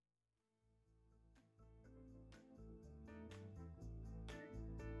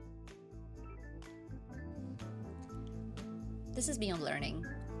This is Beyond Learning,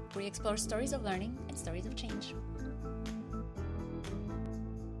 where we explore stories of learning and stories of change.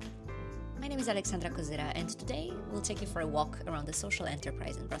 My name is Alexandra Kozera, and today we'll take you for a walk around the social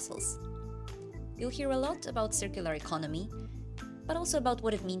enterprise in Brussels. You'll hear a lot about circular economy, but also about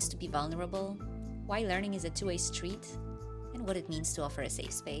what it means to be vulnerable, why learning is a two-way street, and what it means to offer a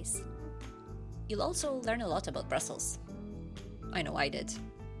safe space. You'll also learn a lot about Brussels. I know I did.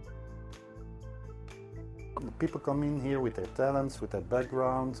 People come in here with their talents, with their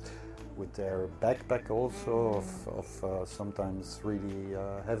background, with their backpack also of sometimes really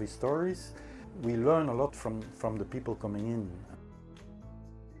heavy stories. We learn a lot from the people coming in.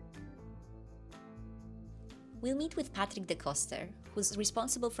 We'll meet with Patrick de Koster, who's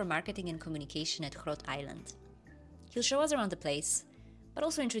responsible for marketing and communication at Groot Eiland. He'll show us around the place, but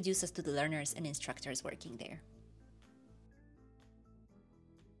also introduce us to the learners and instructors working there.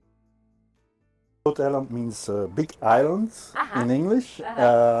 Groot Eiland means big island in English,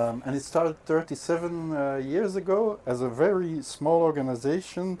 and it started 37 years ago as a very small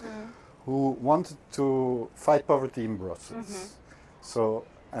organization who wanted to fight poverty in Brussels.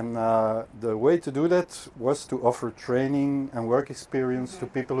 And the way to do that was to offer training and work experience to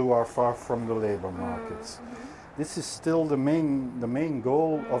people who are far from the labor market. This is still the main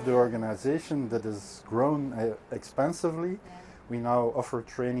goal of the organization that has grown expansively. We now offer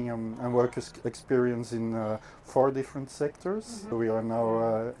training and work experience in 4 different sectors. So we are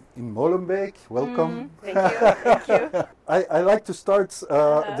now in Molenbeek. Welcome. Thank you. Thank you. I like to start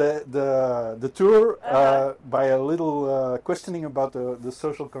the tour by a little questioning about the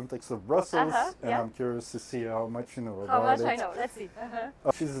social context of Brussels. And I'm curious to see how much you know about it. How much I know. Let's see.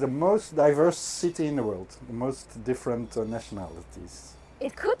 This is the most diverse city in the world, the most different nationalities.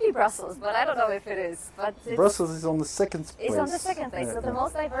 It could be Brussels, but I don't know if it is. But Brussels is on the second place. It's on the second place. So the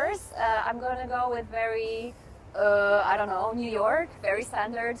most diverse, I'm going to go with very, I don't know, New York, very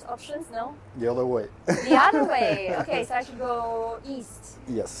standard options, no? The other way. The other way. Okay, so I should go east.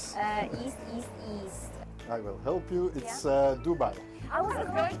 Yes. East. I will help you. It's Dubai. I was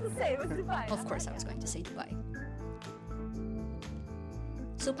going to say it was Dubai. Of course I was going to say Dubai.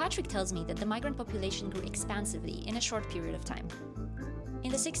 So Patrick tells me that the migrant population grew expansively in a short period of time. In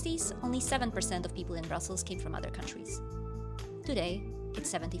the 60s, only 7% of people in Brussels came from other countries. Today,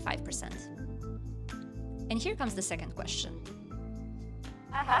 it's 75%. And here comes the second question.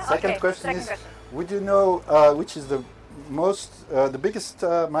 Second question is, would you know which is the biggest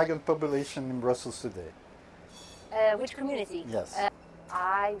migrant population in Brussels today? Which community? Yes.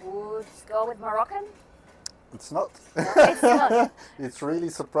 I would go with Moroccan. It's not. No, it's not. It's really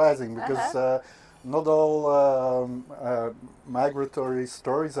surprising because not all migratory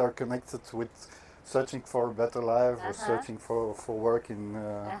stories are connected with searching for a better life or searching for work in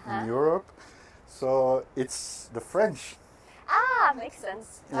Europe. So it's the French. Ah, makes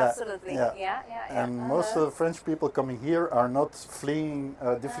sense. Absolutely. Yeah. And most of the French people coming here are not fleeing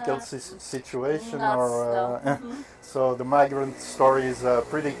a difficult situation so the migrant story is a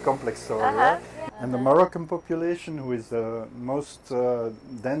pretty complex story. And the Moroccan population, who is the most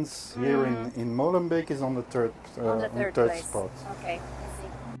dense here in Molenbeek, is on the third spot. Okay, I see.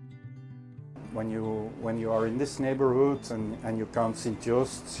 When you are in this neighborhood and you count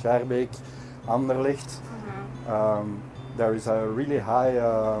Sint-Joost, Schaerbeek, Anderlecht, there is a really high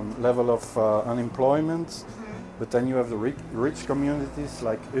level of unemployment, but then you have the rich communities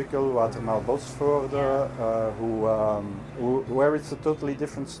like Uckel, Watermaal, Bosvoorde, where it's a totally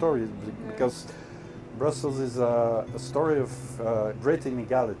different story, because Brussels is a story of great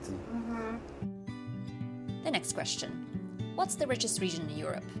inequality. The next question. What's the richest region in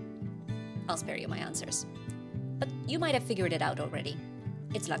Europe? I'll spare you my answers. But you might have figured it out already.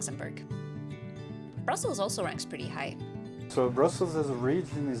 It's Luxembourg. Brussels also ranks pretty high. So Brussels as a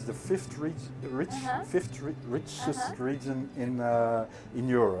region is the fifth richest region in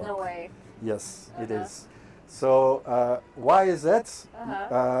Europe. No way. Yes, it is. So why is that?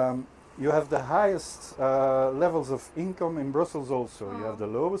 You have the highest levels of income in Brussels also. You have the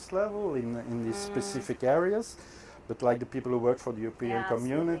lowest level in these specific areas, but like the people who work for the European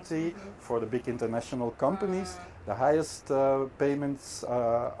community, for the big international companies, the highest payments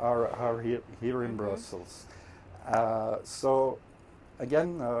are here in Brussels. So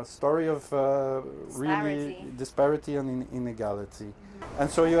again, a story of really disparity and inequality. And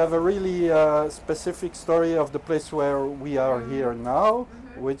so you have a really specific story of the place where we are here now,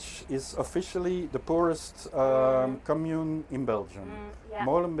 which is officially the poorest commune in Belgium.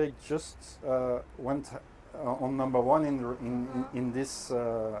 Molenbeek just went on number 1 in this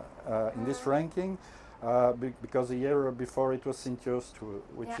ranking. Because a year before it was Sint-Joost,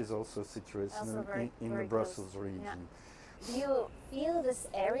 which is also situated in the Brussels region. Do you feel this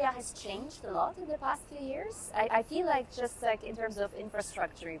area has changed a lot in the past few years? I feel like just like in terms of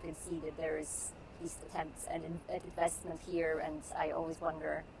infrastructure, you can see that there is at least attempts and investment here, and I always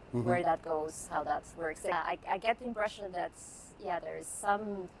wonder where that goes, how that works. I get the impression that there is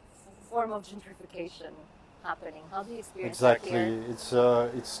some form of gentrification happening. How do you experience that here?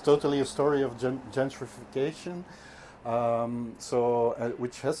 Exactly, it's totally a story of gentrification.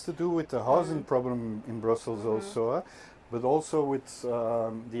 Which has to do with the housing problem in Brussels also, but also with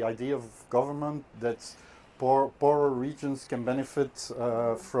the idea of government that poorer regions can benefit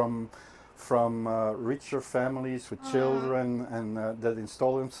from richer families with children and that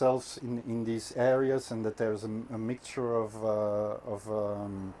install themselves in these areas, and that there's a mixture of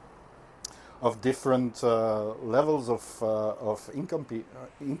different levels of income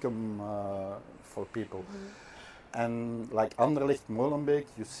for people. And like Anderlecht, Molenbeek,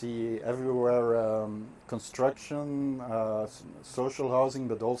 you see everywhere construction, social housing,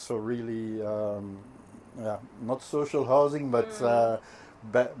 but also really not social housing, but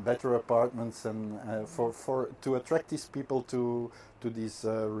better apartments, and for to attract these people to these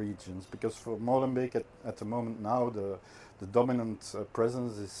regions. Because for Molenbeek at the moment now, the dominant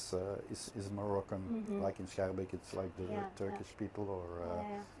presence is Moroccan. Like in Schaerbeek, it's like the Turkish people or.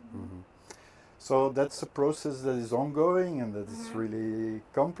 So that's a process that is ongoing and that is really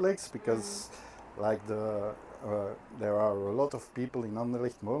complex, because like there are a lot of people in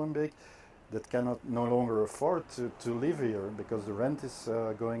Anderlecht, Molenbeek that cannot no longer afford to live here because the rent is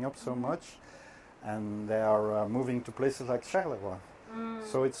going up so much, and they are moving to places like Charleroi.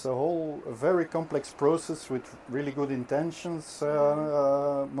 So it's a very complex process with really good intentions,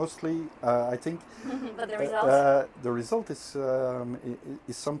 mostly, I think. But the result is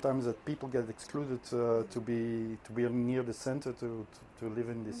sometimes that people get excluded to be near the center to live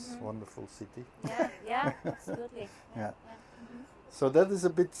in this wonderful city. Yeah, absolutely. Yeah. So that is a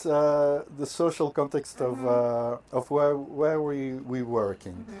bit the social context of where we work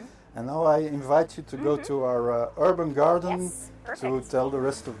in. And now I invite you to go to our urban garden to tell the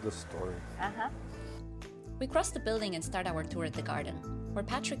rest of the story. We cross the building and start our tour at the garden, where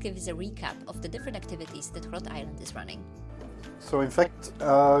Patrick gives a recap of the different activities that Groot Eiland is running. So in fact,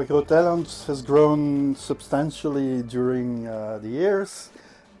 Groot Eiland has grown substantially during the years,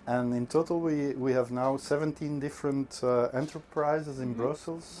 and in total we have now 17 different enterprises in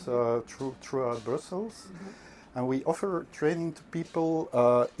Brussels, throughout Brussels. And we offer training to people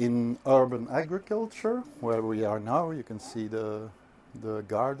in urban agriculture, where we are now. You can see the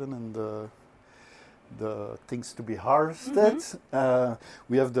garden and the things to be harvested.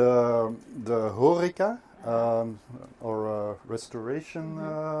 We have the horeca or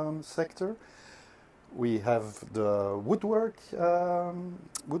restoration sector. We have the woodwork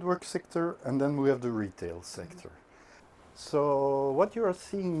sector, and then we have the retail sector. So what you are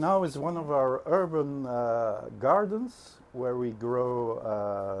seeing now is one of our urban gardens where we grow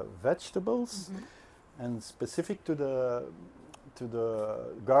vegetables, and specific to the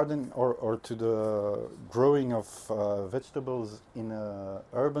garden or to the growing of vegetables in an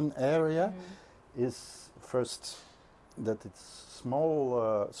urban area is first that it's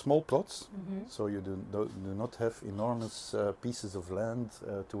small plots, so you do not have enormous pieces of land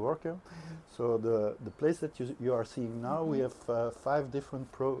to work on. So the place that you are seeing now, we have 5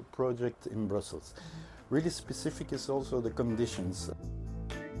 different projects in Brussels. Really specific is also the conditions.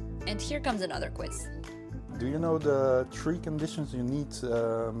 And here comes another quiz. Do you know the 3 conditions you need,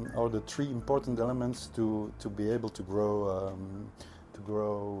 or the 3 important elements to be able to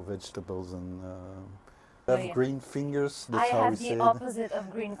grow vegetables and have green fingers? That's how we say it. I have the opposite of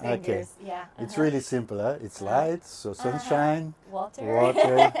green fingers. Yeah. It's really simple. It's light, so sunshine,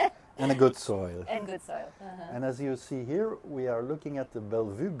 water, and a good soil. And as you see here, we are looking at the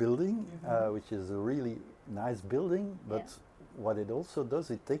Bellevue building, which is a really nice building, but what it also does,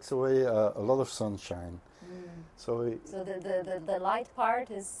 it takes away a lot of sunshine. So the light part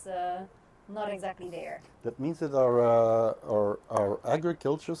is not exactly there. That means that our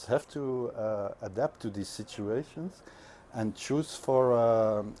agricultures have to adapt to these situations and choose for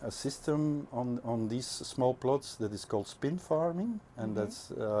a system on these small plots that is called spin farming, and that's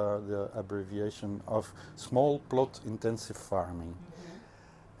the abbreviation of small plot intensive farming.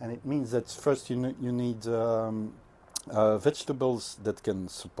 And it means that first you need vegetables that can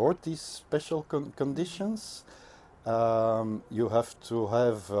support these special conditions. You have to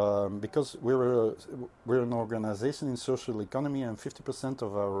have, because we're an organization in social economy, and 50%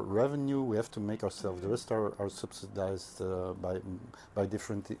 of our revenue we have to make ourselves. The rest are subsidized by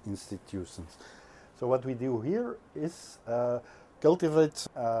different institutions. So what we do here is cultivate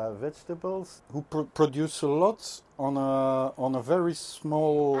vegetables who produce a lot on a very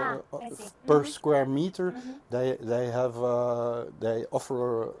small per square meter. They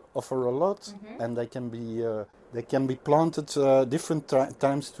offer a lot, and they can be planted different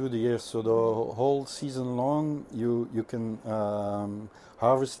times through the year. So the whole season long, you can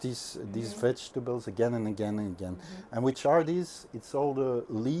harvest these vegetables again and again and again. And which are these? It's all the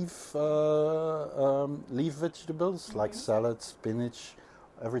leaf vegetables like salad, spinach,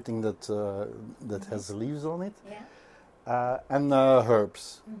 everything that has leaves on it. Yeah. And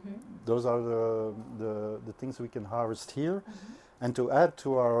herbs. Those are the things we can harvest here. And to add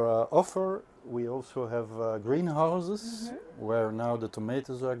to our offer, we also have greenhouses where now the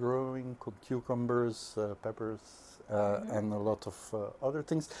tomatoes are growing, cucumbers, peppers, and a lot of other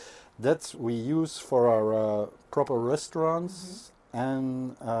things that we use for our proper restaurants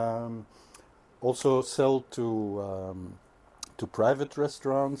and also sell to private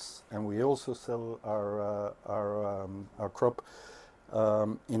restaurants, and we also sell our crop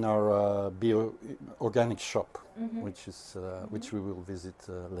in our bio-organic shop, which we will visit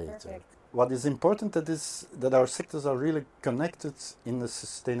later. Perfect. What is important that our sectors are really connected in the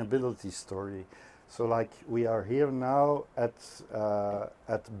sustainability story. So, like we are here now at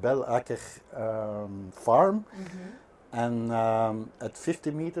Bel Akker farm, and at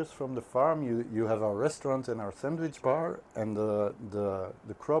 50 meters from the farm, you have our restaurant and our sandwich bar, and the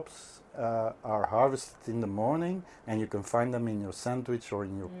crops are harvested in the morning, and you can find them in your sandwich or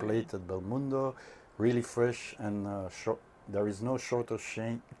in your plate at Belmundo, really fresh and there is no shorter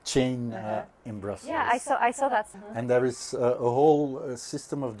chain in Brussels. Yeah, I saw that. And there is a whole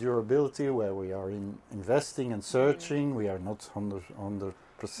system of durability where we are investing and searching. We are not 100%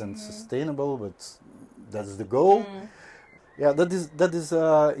 sustainable, but that's the goal. Yeah, that is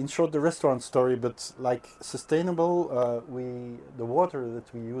in short the restaurant story. But like sustainable, the water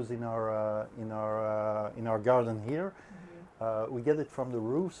that we use in our garden here, we get it from the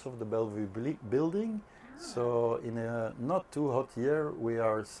roofs of the Bellevue building. So in a not too hot year, we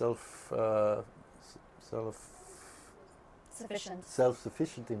are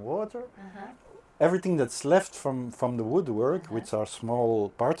self-sufficient in water. Everything that's left from the woodwork, which are small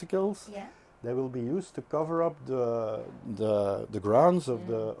particles, they will be used to cover up the grounds of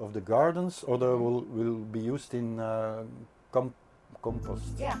the gardens, or they will be used in compost.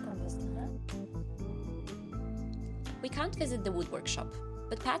 Yeah, compost. We can't visit the woodwork shop,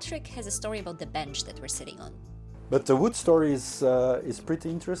 but Patrick has a story about the bench that we're sitting on. But the wood story is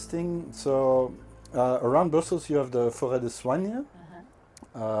pretty interesting. So around Brussels you have the Forêt de Soigne,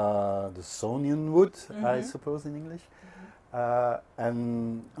 the Sonian wood, I suppose in English.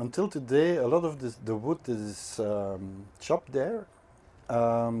 And until today, a lot of the wood that is chopped there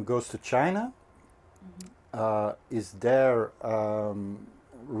goes to China, is there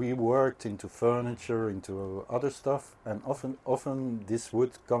reworked into furniture, into other stuff, and often this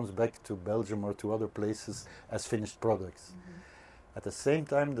wood comes back to Belgium or to other places as finished products. At the same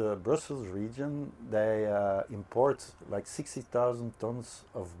time, the Brussels region, they import like 60,000 tons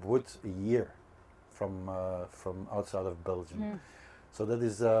of wood a year from outside of Belgium. So that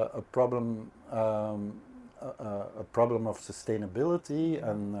is a problem of sustainability,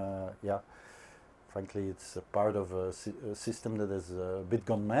 and frankly, it's a part of a system that is a bit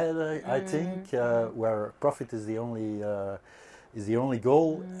gone mad, I think, where profit is the only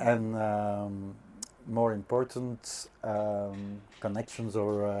goal, and more important, connections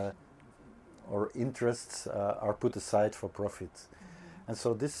or interests are put aside for profit. And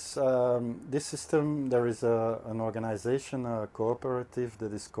so this system, there is an organization, a cooperative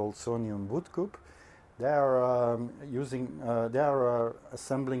that is called Sonian Woodcoop. They are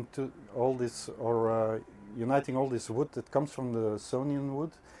assembling all this, or uniting all this wood that comes from the Sonian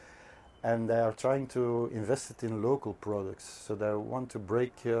wood, and they are trying to invest it in local products. So they want to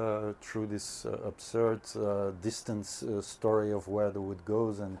break through this absurd distance story of where the wood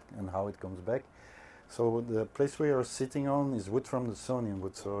goes and how it comes back. So the place we are sitting on is wood from the Sonian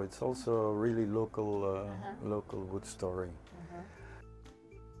wood, so it's also a really local wood story.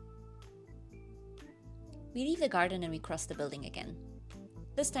 We leave the garden and we cross the building again.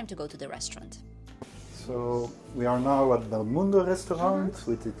 This time to go to the restaurant. So we are now at Belmundo restaurant,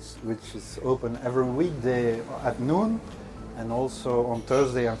 which is open every weekday at noon, and also on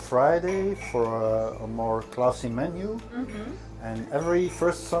Thursday and Friday for a more classy menu. And every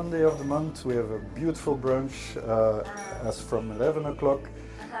first Sunday of the month we have a beautiful brunch as from 11 o'clock,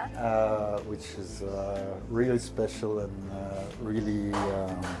 which is really special and really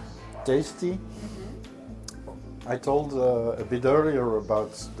tasty. I told a bit earlier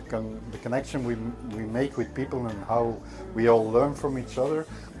about the connection we make with people and how we all learn from each other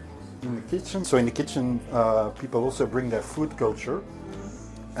in the kitchen. So in the kitchen, people also bring their food culture,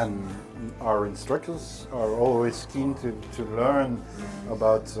 and our instructors are always keen to learn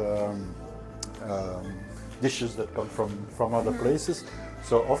about dishes that come from other places.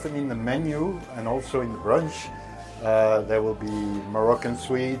 So often in the menu and also in the brunch, there will be Moroccan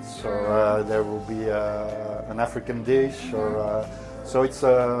sweets, or there will be an African dish, or so it's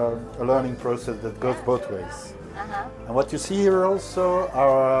a learning process that goes both ways. And what you see here also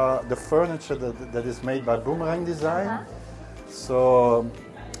are the furniture that is made by Boomerang Design. So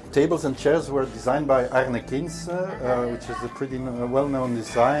tables and chairs were designed by Arne Kins, which is a pretty well-known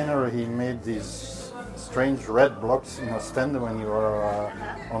designer. He made these strange red blocks in Ostende when you are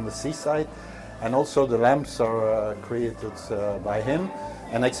on the seaside. And also the lamps are created by him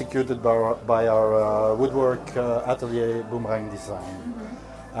and executed by our woodwork atelier Boomerang Design.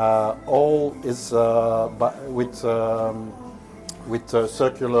 All is with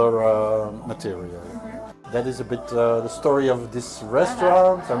circular material. That is a bit the story of this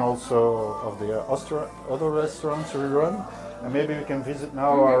restaurant and also of the other restaurants we run. And maybe we can visit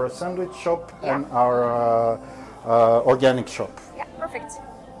now our sandwich shop and our organic shop. Yeah, perfect.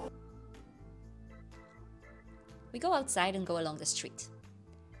 We go outside and go along the street.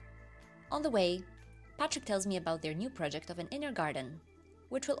 On the way, Patrick tells me about their new project of an inner garden,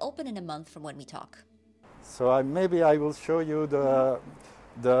 which will open in a month from when we talk. So maybe I will show you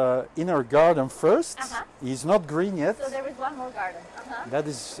the inner garden first. He's not green yet. So there is one more garden. That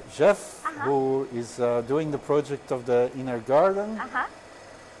is Jeff, who is doing the project of the inner garden.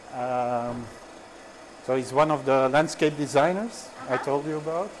 So he's one of the landscape designers I told you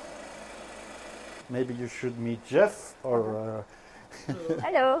about. Maybe you should meet Jeff, or.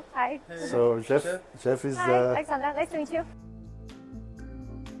 Hello, hi. So Jeff is. Hi, Alexandra. Nice to meet you.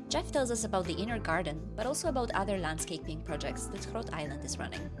 Jeff tells us about the inner garden, but also about other landscaping projects that Groot Eiland is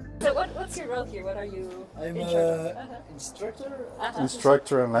running. So what's your role here? What are you I'm in charge of? instructor.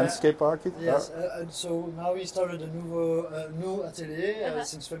 Instructor and landscape architect. Yes, and so now we started a new atelier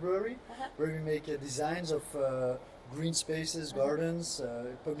since February, where we make designs of green spaces, gardens,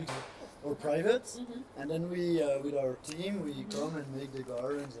 public or private, and then we, with our team, we come and make the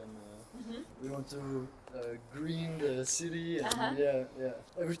gardens, and we want to green the city, and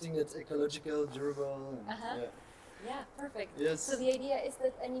everything that's ecological, durable. And, Yeah, perfect. Yes. So the idea is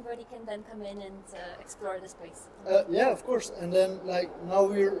that anybody can then come in and explore the space. Yeah, of course. And then, like now,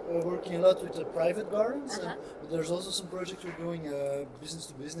 we're working a lot with the private gardens. But there's also some projects we're doing business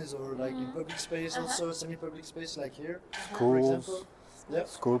to business, or like in public space, also semi-public space, like here, for example. Yeah.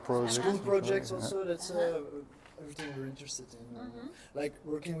 School projects. School projects also. That's everything we're interested in. Like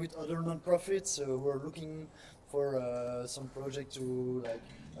working with other non-profits who are looking for some project to like.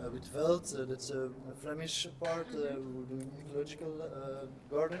 With Veld, that's a Flemish part, who do ecological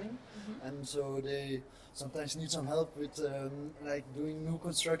gardening, and so they sometimes need some help with like doing new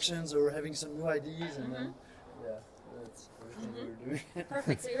constructions or having some new ideas, and then that's everything we're doing.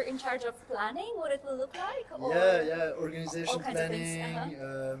 Perfect. So you're in charge of planning what it will look like? Or Organization all kinds of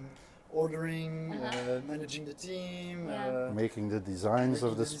planning, ordering, managing the team, making the designs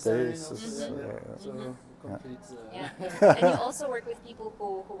of the spaces. So complete. And you also work with people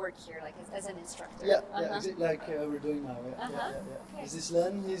who work here, like as an instructor. Exactly like we're doing now. Okay. This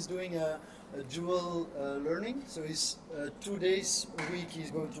Len, he's doing a dual learning. So he's 2 days a week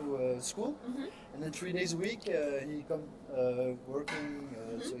he's going to school, and then 3 days a week he come working.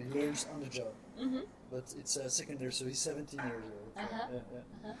 So he learns on the job. But it's secondary, so he's 17 years old.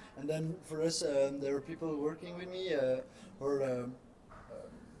 And then for us, there are people working with me who are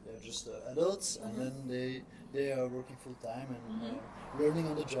they're just adults, and then they are working full time and learning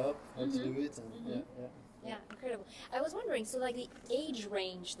on the job how to do it. And Yeah, incredible. I was wondering, so like the age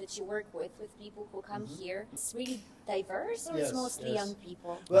range that you work with people who come here, it's really diverse, or it's mostly young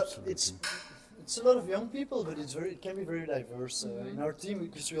people? Well, it's a lot of young people, but it can be very diverse. In our team,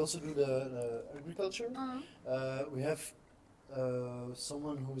 because we also do the agriculture, we have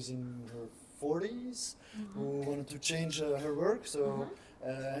someone who's in her 40s who wanted to change her work, so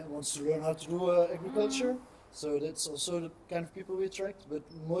wants to learn how to do agriculture. So that's also the kind of people we attract, but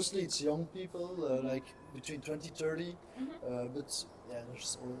mostly it's young people, like between 20 and 30, but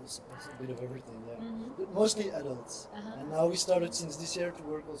there's also a bit of everything, but mostly adults. And now we started since this year to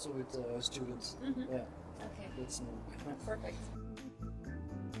work also with students. Okay. That's new. Perfect.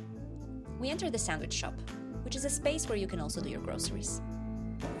 We enter the sandwich shop, which is a space where you can also do your groceries.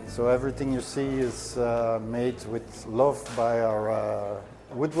 So everything you see is made with love by our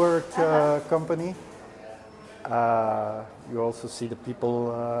woodwork company. You also see the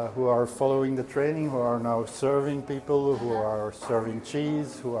people who are following the training, who are now serving people, who are serving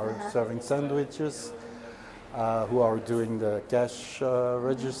cheese, who are serving sandwiches, who are doing the cash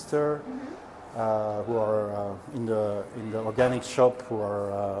register, who are in the organic shop, who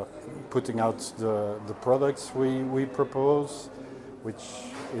are putting out the products we propose, which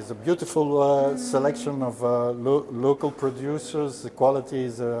is a beautiful selection of local producers. The quality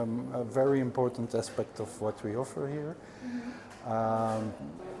is a very important aspect of what we offer here.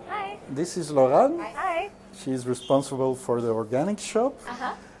 Hi. This is Laurent. Hi. She's responsible for the organic shop,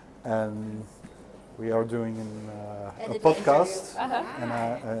 Uh-huh. and we are doing a little podcast. interview. Uh-huh. And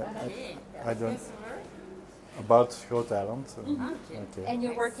I don't about Groot Eiland. Okay. And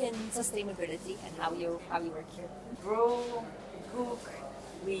you work in sustainability and how you work here. Grow, cook,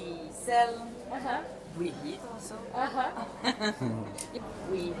 we sell, Uh-huh. we eat also. Uh-huh.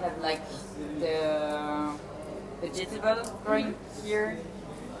 We have like the vegetable growing here,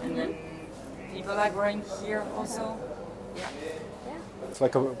 and then people are growing here also. Yeah. It's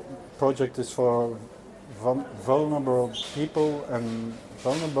like a project is for vulnerable people and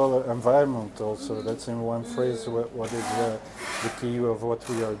vulnerable environment also. That's in one phrase what is the key of what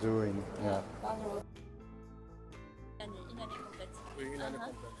we are doing. Yeah.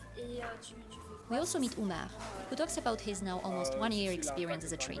 We also meet Umar, who talks about his now almost 1 year experience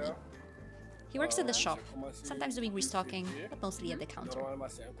as a trainee. He works at the shop, sometimes doing restocking, but mostly at the counter.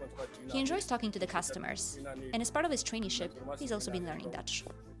 He enjoys talking to the customers, and as part of his traineeship, he's also been learning Dutch.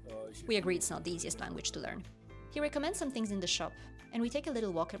 We agree it's not the easiest language to learn. He recommends some things in the shop, and we take a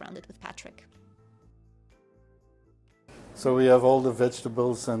little walk around it with Patrick. So we have all the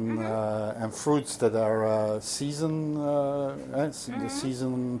vegetables and fruits that are the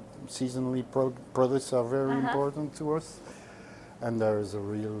seasonally products are very important to us, and there is a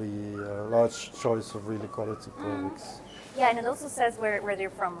really large choice of really quality products. Yeah, and it also says where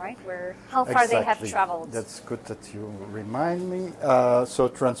they're from, right? How far they have traveled. That's good that you remind me. So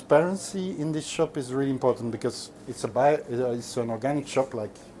transparency in this shop is really important because it's an organic shop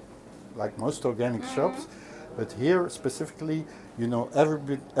like most organic shops. But here specifically, you know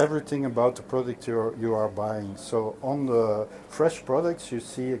everything about the product you are buying. So on the fresh products, you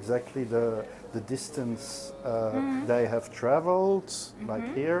see exactly the distance they have traveled, like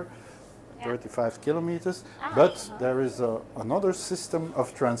here, 35 kilometers. But there is another system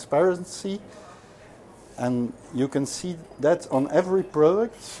of transparency, and you can see that on every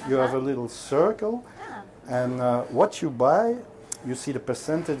product you have a little circle, and what you buy. You see the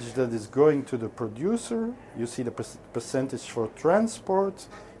percentage that is going to the producer, you see the percentage for transport,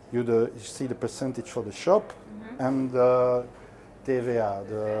 you see the percentage for the shop, and the TVA,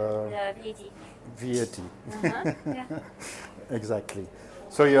 the VAT. Yeah. Exactly.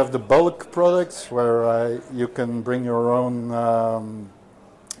 So you have the bulk products where you can bring your own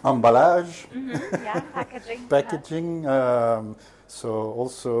emballage, Yeah, packaging. packaging. So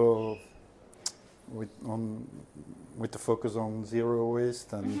also with the focus on zero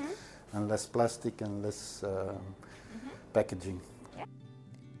waste and less plastic and less packaging. Yeah.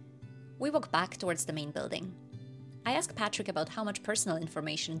 We walk back towards the main building. I ask Patrick about how much personal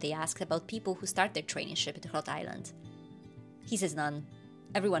information they ask about people who start their traineeship at Groot Eiland. He says none.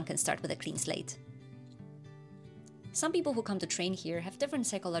 Everyone can start with a clean slate. Some people who come to train here have different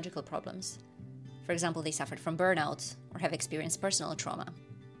psychological problems. For example, they suffered from burnout or have experienced personal trauma.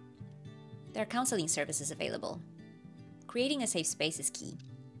 There are counseling services available. Creating a safe space is key.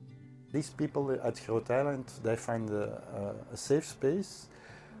 These people at Groot Eiland, they find a safe space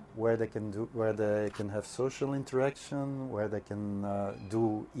where they can have social interaction, where they can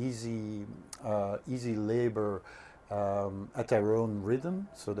do easy labor at their own rhythm.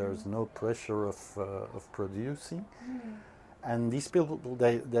 So there's no pressure of producing. And these people,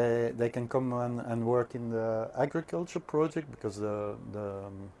 they can come and work in the agriculture project because the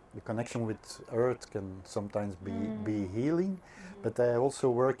connection with earth can sometimes be healing. But they also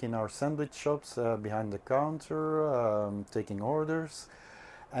work in our sandwich shops behind the counter, taking orders.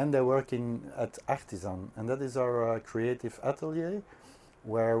 And they're working at Artisan, and that is our creative atelier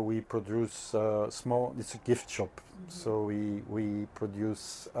where we produce it's a gift shop. So we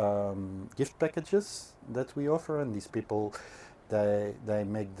produce gift packages that we offer, and these people they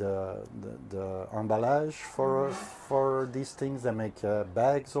make the emballage for these things. They make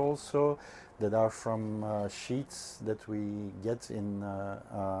bags also that are from sheets that we get in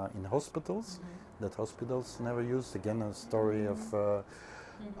hospitals that hospitals never use. Again, a story of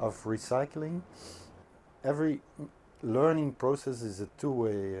recycling. Every learning process is a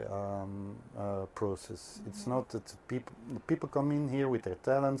two-way process. It's not that people come in here with their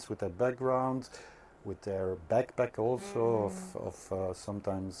talents, with their background, with their backpack also of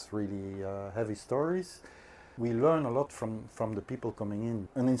sometimes really heavy stories. We learn a lot from the people coming in.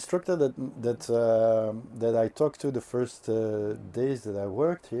 An instructor that I talked to the first days that I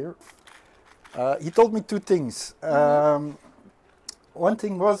worked here, he told me two things. One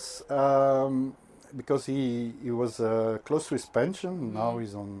thing was because he was close to his pension. Now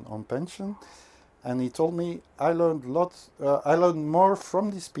he's on pension, and he told me I learned a lot. I learned more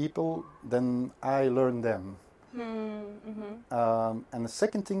from these people than I learned them. And the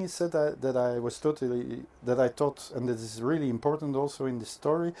second thing he said that I thought, and this is really important also in this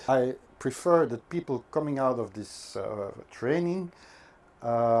story, I prefer that people coming out of this training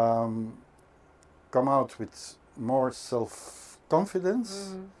come out with more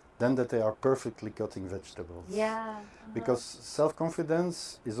self-confidence than that they are perfectly cutting vegetables. Yeah. Because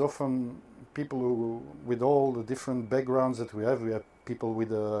self-confidence is often people who, with all the different backgrounds that we have people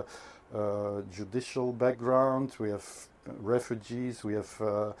with a judicial background, we have refugees, we have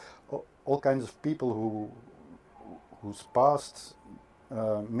all kinds of people whose past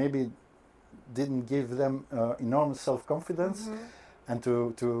maybe didn't give them enormous self-confidence, and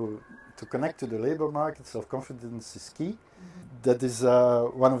to connect to the labor market, self-confidence is key. That is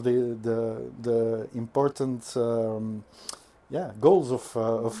one of the important goals of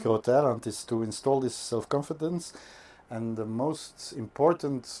Groot Eiland, is to install this self-confidence. And the most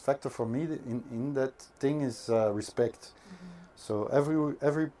important factor for me in that thing is respect. So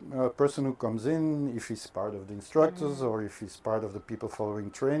every person who comes in, if he's part of the instructors or if he's part of the people following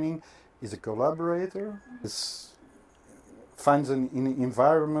training, is a collaborator. Finds an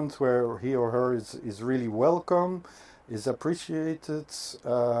environment where he or her is really welcome, is appreciated.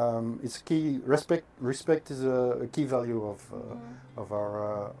 It's key. Respect is a key value of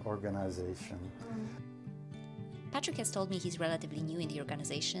our organization. Patrick has told me he's relatively new in the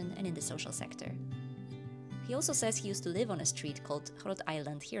organization and in the social sector. He also says he used to live on a street called Groot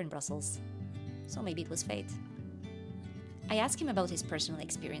Eiland here in Brussels. So maybe it was fate. I ask him about his personal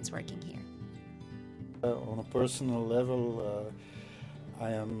experience working here. On a personal level,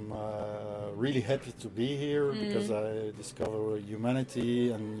 I am really happy to be here because I discover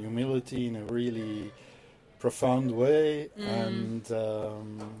humanity and humility in a really profound way. And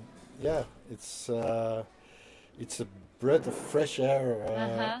it's a breath of fresh air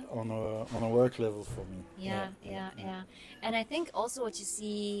on a work level for me. Yeah. And I think also what you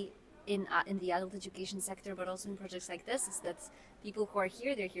see in the adult education sector, but also in projects like this, is that people who are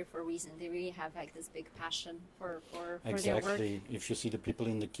here, they're here for a reason. They really have like this big passion for their work. Exactly. If you see the people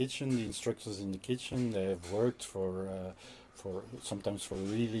in the kitchen, the instructors in the kitchen, they have worked for sometimes for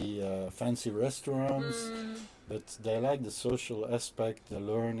really fancy restaurants, but they like the social aspect, the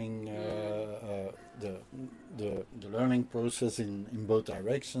learning, the learning process in both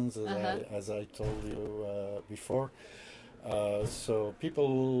directions, as I told you before. So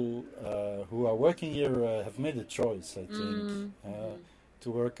people who are working here have made a choice, I think,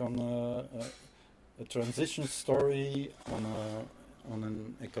 to work on a transition story on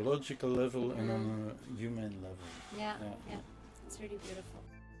an ecological level and on a human level. Yeah. It's really beautiful.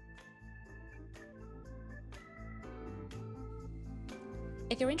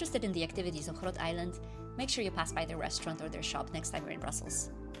 If you're interested in the activities of Groot Eiland, make sure you pass by their restaurant or their shop next time you're in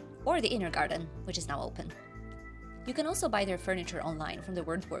Brussels. Or the Inner Garden, which is now open. You can also buy their furniture online from the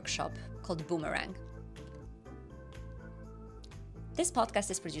word workshop called Boomerang. This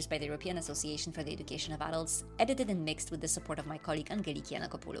podcast is produced by the European Association for the Education of Adults, edited and mixed with the support of my colleague Angeliki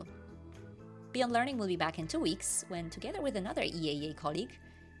Anakopoulou. Beyond Learning will be back in 2 weeks when, together with another EAA colleague,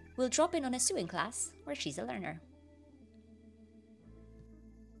 we'll drop in on a sewing class where she's a learner.